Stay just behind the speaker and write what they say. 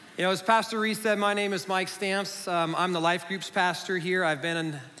As Pastor Reese said, my name is Mike Stamps. I'm the Life Groups pastor here. I've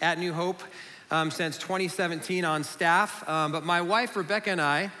been at New Hope since 2017 on staff. But my wife, Rebecca, and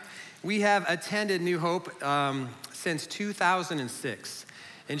I, we have attended New Hope since 2006.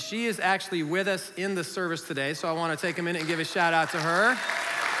 And she is actually with us in the service today, so I want to take a minute and give a shout out to her.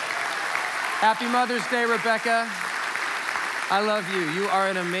 Happy Mother's Day, Rebecca. I love you. You are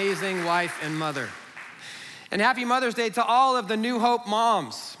an amazing wife and mother. And happy Mother's Day to all of the New Hope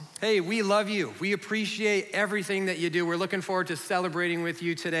moms. Hey, we love you. We appreciate everything that you do. We're looking forward to celebrating with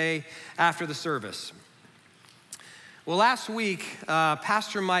you today after the service. Well, last week,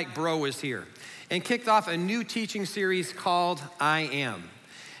 Pastor Mike Bro was here and kicked off a new teaching series called I Am.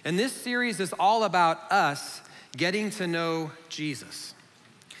 And this series is all about us getting to know Jesus.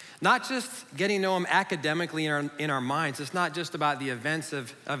 Not just getting to know him academically in our minds. It's not just about the events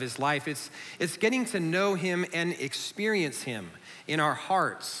of his life. It's getting to know him and experience him in our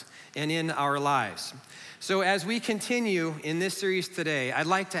hearts and in our lives. So as we continue in this series today, I'd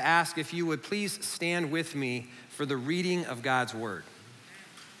like to ask if you would please stand with me for the reading of God's word.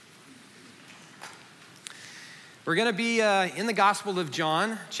 We're going to be in the Gospel of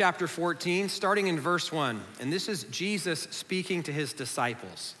John, chapter 14, starting in verse 1. And this is Jesus speaking to his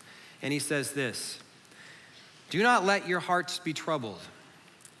disciples. And he says this, "Do not let your hearts be troubled.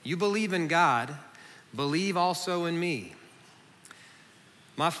 You believe in God, believe also in me.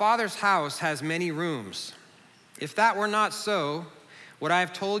 My Father's house has many rooms. If that were not so, would I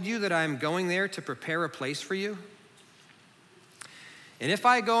have told you that I am going there to prepare a place for you? And if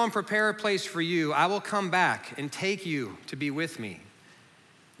I go and prepare a place for you, I will come back and take you to be with me,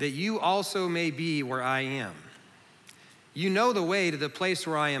 that you also may be where I am. You know the way to the place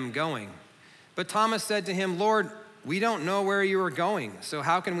where I am going." But Thomas said to him, "Lord, we don't know where you are going, so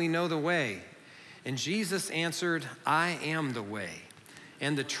how can we know the way?" And Jesus answered, "I am the way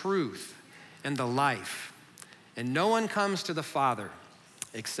and the truth and the life, and no one comes to the Father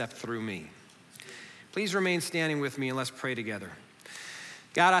except through me." Please remain standing with me and let's pray together.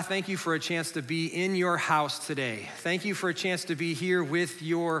 God, I thank you for a chance to be in your house today. Thank you for a chance to be here with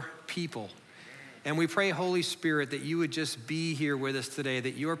your people. And we pray, Holy Spirit, that you would just be here with us today,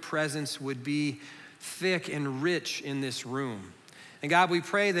 that your presence would be thick and rich in this room. And God, we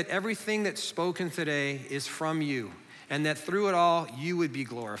pray that everything that's spoken today is from you, and that through it all, you would be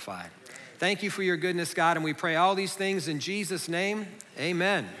glorified. Thank you for your goodness, God, and we pray all these things in Jesus' name,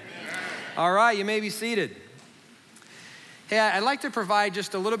 amen. All right, you may be seated. Hey, I'd like to provide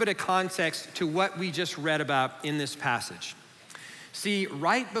just a little bit of context to what we just read about in this passage. See,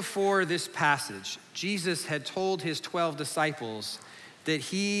 right before this passage, Jesus had told his 12 disciples that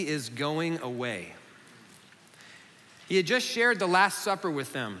he is going away. He had just shared the Last Supper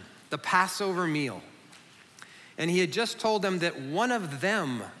with them, the Passover meal. And he had just told them that one of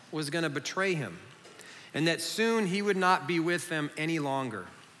them was going to betray him and that soon he would not be with them any longer.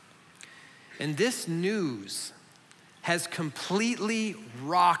 And this news has completely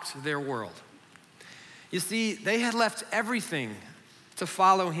rocked their world. You see, they had left everything to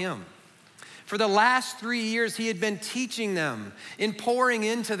follow him. For the last 3 years, he had been teaching them and pouring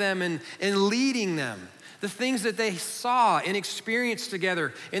into them and leading them. The things that they saw and experienced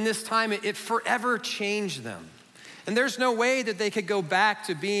together in this time, it forever changed them. And there's no way that they could go back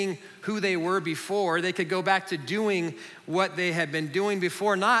to being who they were before. They could go back to doing what they had been doing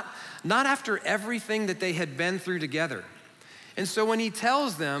before, not after everything that they had been through together. And so when he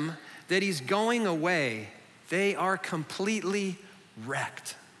tells them that he's going away, they are completely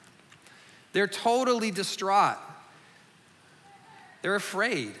wrecked. They're totally distraught. They're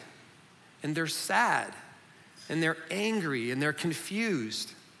afraid, and they're sad, and they're angry, and they're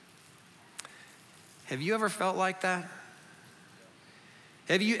confused. Have you ever felt like that?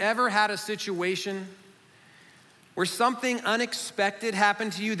 Have you ever had a situation where something unexpected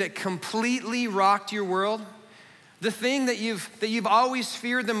happened to you that completely rocked your world? The thing that you've always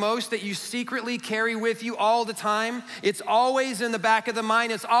feared the most, that you secretly carry with you all the time, it's always in the back of the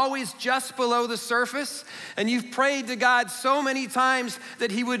mind, it's always just below the surface, and you've prayed to God so many times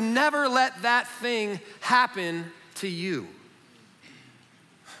that he would never let that thing happen to you.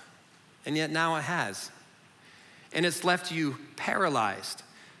 And yet now it has. And it's left you paralyzed,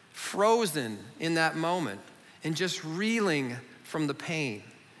 frozen in that moment, and just reeling from the pain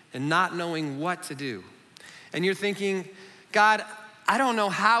and not knowing what to do. And you're thinking, God, I don't know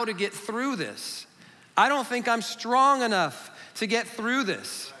how to get through this. I don't think I'm strong enough to get through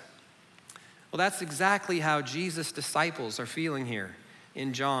this. Well, that's exactly how Jesus' disciples are feeling here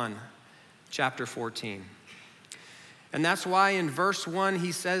in John chapter 14. And that's why in verse 1,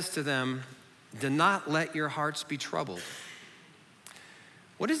 he says to them, "Do not let your hearts be troubled."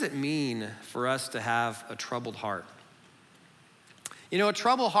 what does it mean for us to have a troubled heart? You know, a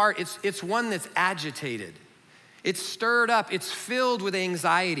troubled heart, it's one that's agitated. It's stirred up, it's filled with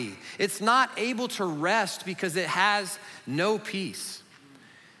anxiety. It's not able to rest because it has no peace.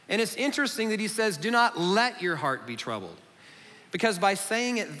 And it's interesting that he says, do not let your heart be troubled. Because by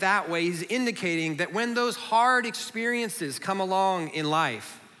saying it that way, he's indicating that when those hard experiences come along in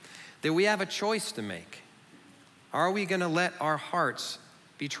life, that we have a choice to make. Are we gonna let our hearts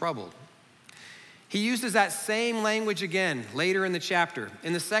be troubled? He uses that same language again later in the chapter.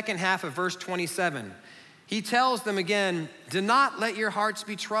 In the second half of verse 27, he tells them again, do not let your hearts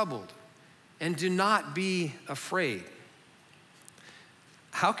be troubled and do not be afraid.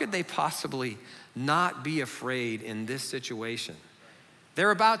 How could they possibly not be afraid in this situation?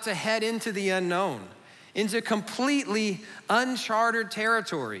 They're about to head into the unknown, into completely uncharted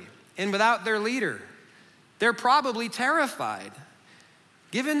territory, and without their leader. They're probably terrified.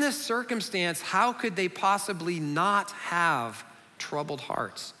 Given this circumstance, how could they possibly not have troubled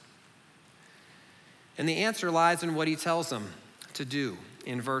hearts? And the answer lies in what he tells them to do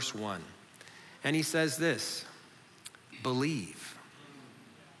in verse 1. And he says this, believe.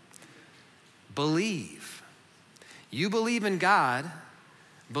 Believe. You believe in God,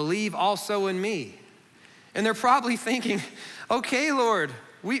 believe also in me. And they're probably thinking, okay, Lord,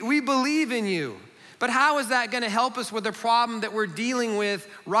 we believe in you, but how is that gonna help us with the problem that we're dealing with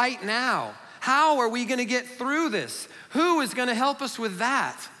right now? How are we gonna get through this? Who is gonna help us with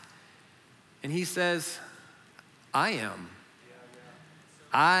that? And he says, I am.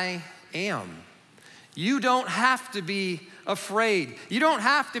 I am. You don't have to be afraid. You don't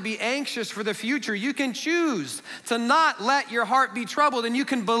have to be anxious for the future. You can choose to not let your heart be troubled, and you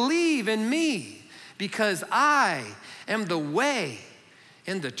can believe in me because I am the way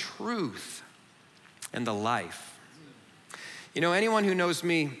and the truth and the life. You know, anyone who knows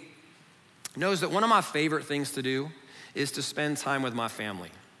me knows that one of my favorite things to do is to spend time with my family.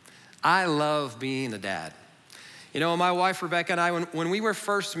 I love being a dad. You know, my wife, Rebecca, and I, when we were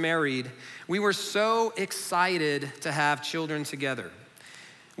first married, we were so excited to have children together.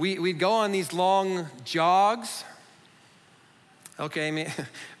 We'd go on these long jogs. Okay,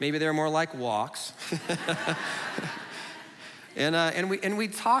 maybe they're more like walks. And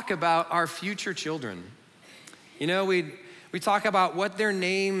we'd talk about our future children. You know, we'd talk about what their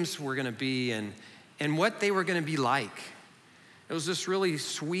names were gonna be and what they were gonna be like. It was this really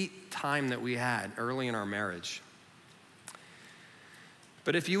sweet time that we had early in our marriage.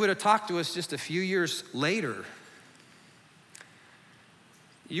 But if you would have talked to us just a few years later,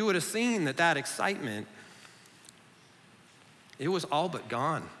 you would have seen that excitement, it was all but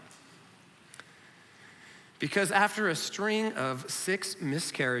gone. Because after a string of 6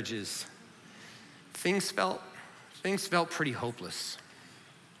 miscarriages, things felt pretty hopeless.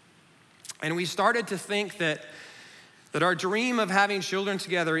 And we started to think that our dream of having children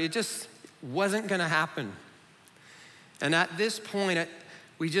together, it just wasn't gonna happen. And at this point,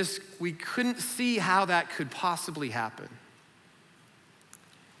 we couldn't see how that could possibly happen.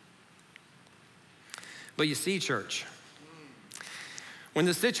 But you see, church, when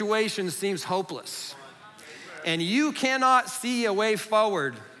the situation seems hopeless and you cannot see a way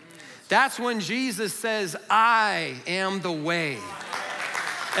forward, that's when Jesus says, I am the way.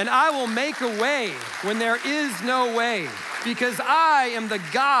 And I will make a way when there is no way, because I am the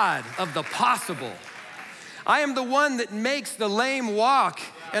God of the possible. I am the one that makes the lame walk,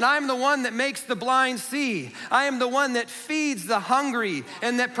 and I am the one that makes the blind see. I am the one that feeds the hungry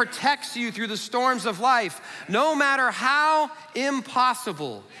and that protects you through the storms of life. No matter how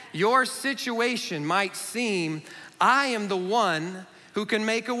impossible your situation might seem, I am the one who can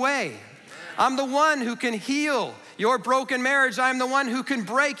make a way. I'm the one who can heal your broken marriage. I'm the one who can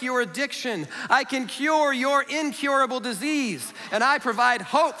break your addiction. I can cure your incurable disease. And I provide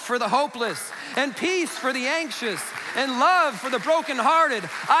hope for the hopeless and peace for the anxious and love for the brokenhearted.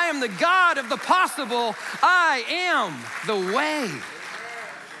 I am the God of the possible. I am the way.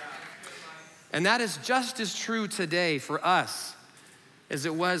 And that is just as true today for us as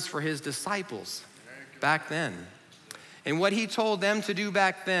it was for his disciples back then. And what he told them to do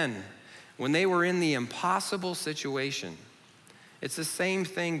back then, when they were in the impossible situation, it's the same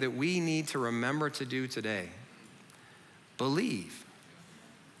thing that we need to remember to do today. Believe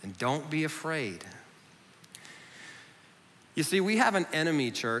and don't be afraid. You see, we have an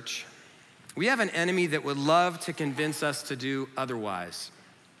enemy, church. We have an enemy that would love to convince us to do otherwise.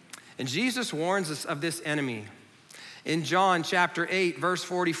 And Jesus warns us of this enemy in John chapter 8, verse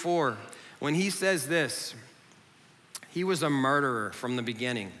 44, when he says this, he was a murderer from the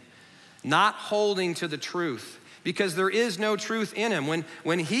beginning, not holding to the truth because there is no truth in him.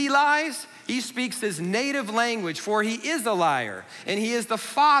 When he lies, he speaks his native language, for he is a liar, and he is the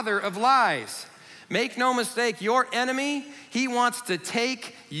father of lies. Make no mistake, your enemy, he wants to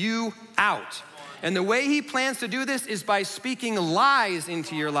take you out. And the way he plans to do this is by speaking lies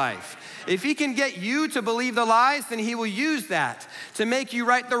into your life. If he can get you to believe the lies, then he will use that to make you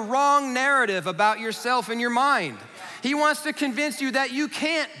write the wrong narrative about yourself in your mind. He wants to convince you that you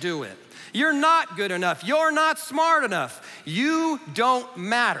can't do it. You're not good enough. You're not smart enough. You don't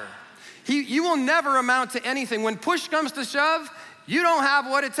matter. You will never amount to anything. When push comes to shove, you don't have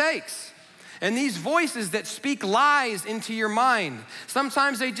what it takes. And these voices that speak lies into your mind,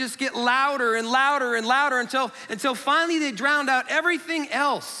 sometimes they just get louder and louder and louder until finally they drown out everything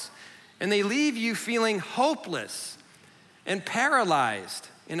else. And they leave you feeling hopeless and paralyzed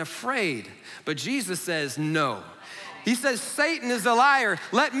and afraid. But Jesus says, no. He says, Satan is a liar.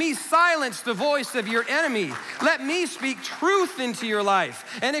 Let me silence the voice of your enemy. Let me speak truth into your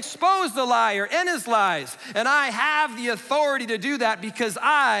life and expose the liar and his lies. And I have the authority to do that because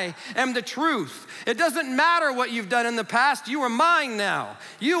I am the truth. It doesn't matter what you've done in the past. You are mine now.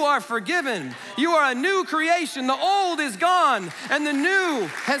 You are forgiven. You are a new creation. The old is gone and the new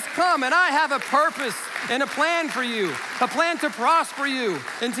has come. And I have a purpose and a plan for you, a plan to prosper you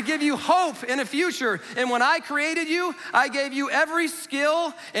and to give you hope and a future. And when I created you, I gave you every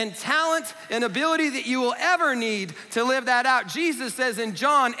skill and talent and ability that you will ever need to live that out. Jesus says in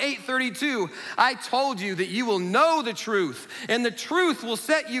John 8:32, I told you that you will know the truth and the truth will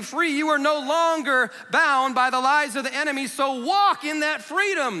set you free. You are no longer bound by the lies of the enemy. So walk in that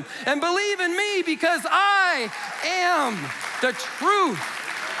freedom and believe in me because I am the truth.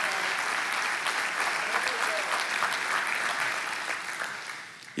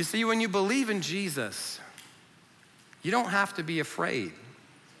 You see, when you believe in Jesus, you don't have to be afraid.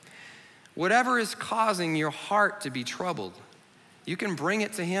 Whatever is causing your heart to be troubled, you can bring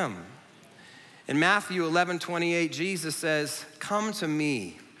it to him. In Matthew 11:28, Jesus says, come to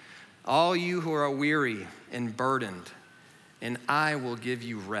me, all you who are weary and burdened, and I will give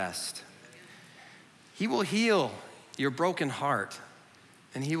you rest. He will heal your broken heart,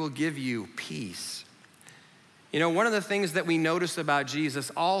 and he will give you peace. You know, one of the things that we notice about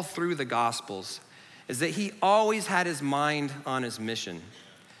Jesus all through the Gospels is that he always had his mind on his mission.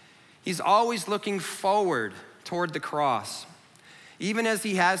 He's always looking forward toward the cross. Even as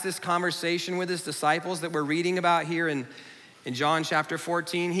he has this conversation with his disciples that we're reading about here in John chapter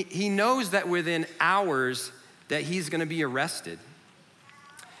 14, he knows that within hours that he's gonna be arrested.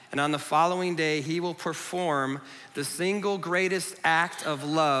 And on the following day, he will perform the single greatest act of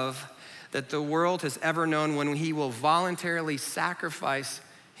love that the world has ever known, when he will voluntarily sacrifice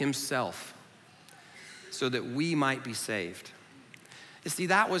himself so that we might be saved. You see,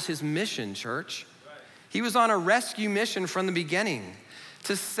 that was his mission, church. He was on a rescue mission from the beginning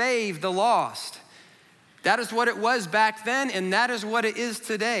to save the lost. That is what it was back then, and that is what it is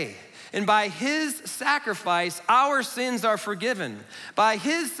today. And by his sacrifice, our sins are forgiven. By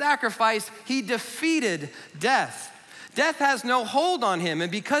his sacrifice, he defeated death. Death has no hold on him,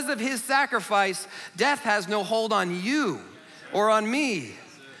 and because of his sacrifice, death has no hold on you or on me.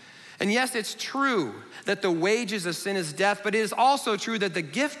 And yes, it's true that the wages of sin is death, but it is also true that the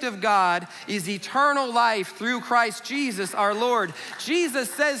gift of God is eternal life through Christ Jesus our Lord. Jesus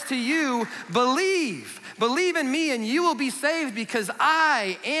says to you, believe in me and you will be saved because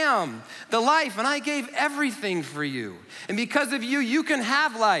I am the life and I gave everything for you. And because of you, you can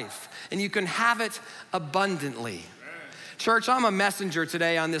have life and you can have it abundantly. Church, I'm a messenger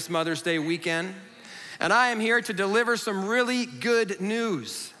today on this Mother's Day weekend, and I am here to deliver some really good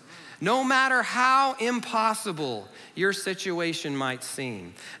news. No matter how impossible your situation might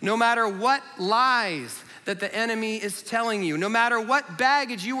seem, no matter what lies that the enemy is telling you, no matter what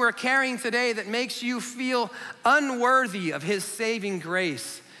baggage you are carrying today that makes you feel unworthy of his saving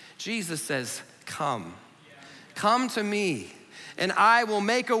grace, Jesus says, come to me. And I will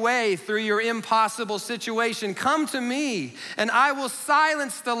make a way through your impossible situation. Come to me, and I will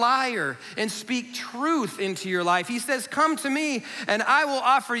silence the liar and speak truth into your life. He says, come to me, and I will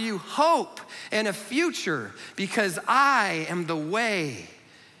offer you hope and a future because I am the way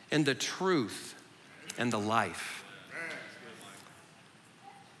and the truth and the life.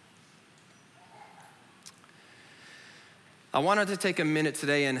 I wanted to take a minute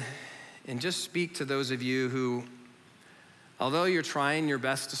today and just speak to those of you who, although you're trying your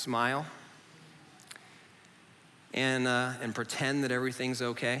best to smile and pretend that everything's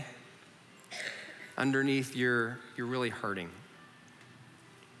okay, underneath you're really hurting.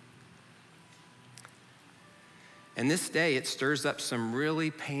 And this day, it stirs up some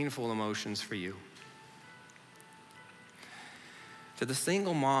really painful emotions for you. To the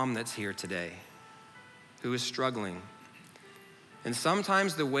single mom that's here today who is struggling, and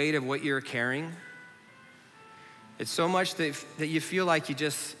sometimes the weight of what you're carrying, it's so much that you feel like you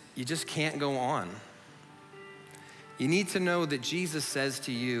just can't go on. You need to know that Jesus says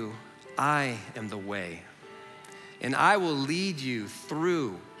to you, I am the way, and I will lead you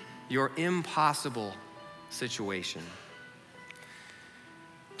through your impossible situation.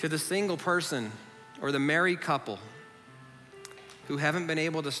 To the single person or the married couple who haven't been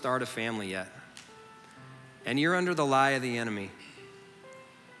able to start a family yet, and you're under the lie of the enemy,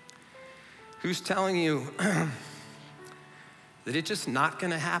 who's telling you that it's just not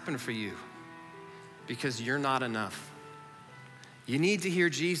gonna happen for you because you're not enough. You need to hear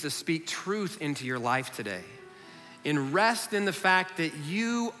Jesus speak truth into your life today and rest in the fact that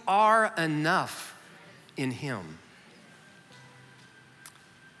you are enough in him.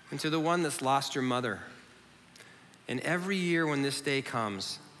 And to the one that's lost your mother, and every year when this day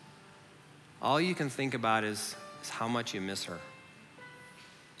comes, all you can think about is how much you miss her.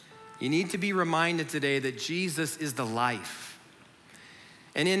 You need to be reminded today that Jesus is the life.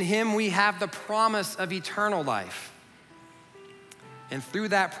 And in him we have the promise of eternal life. And through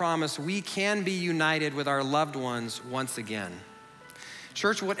that promise, we can be united with our loved ones once again.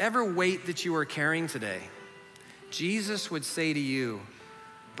 Church, whatever weight that you are carrying today, Jesus would say to you,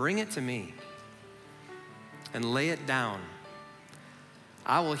 bring it to me and lay it down.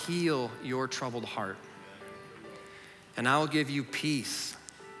 I will heal your troubled heart, and I will give you peace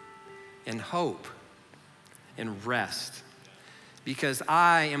and hope and rest, because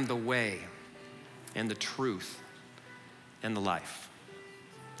I am the way and the truth and the life.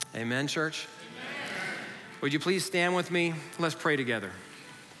 Amen, church? Amen. Would you please stand with me? Let's pray together.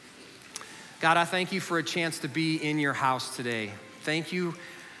 God, I thank you for a chance to be in your house today. Thank you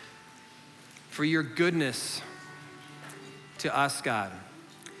for your goodness to us, God.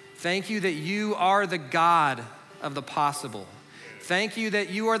 Thank you that you are the God of the possible. Thank you that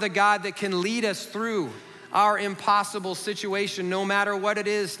you are the God that can lead us through our impossible situation, no matter what it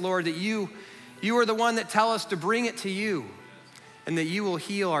is, Lord, that you are the one that tell us to bring it to you, and that you will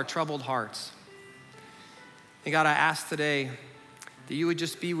heal our troubled hearts. And God, I ask today that you would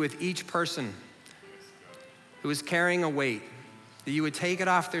just be with each person who is carrying a weight, that you would take it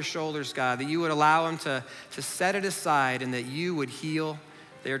off their shoulders, God, that you would allow them to set it aside, and that you would heal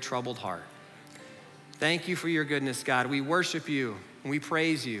their troubled heart. Thank you for your goodness, God. We worship you and we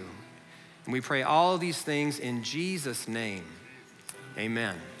praise you. And we pray all of these things in Jesus' name.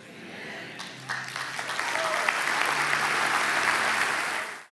 Amen.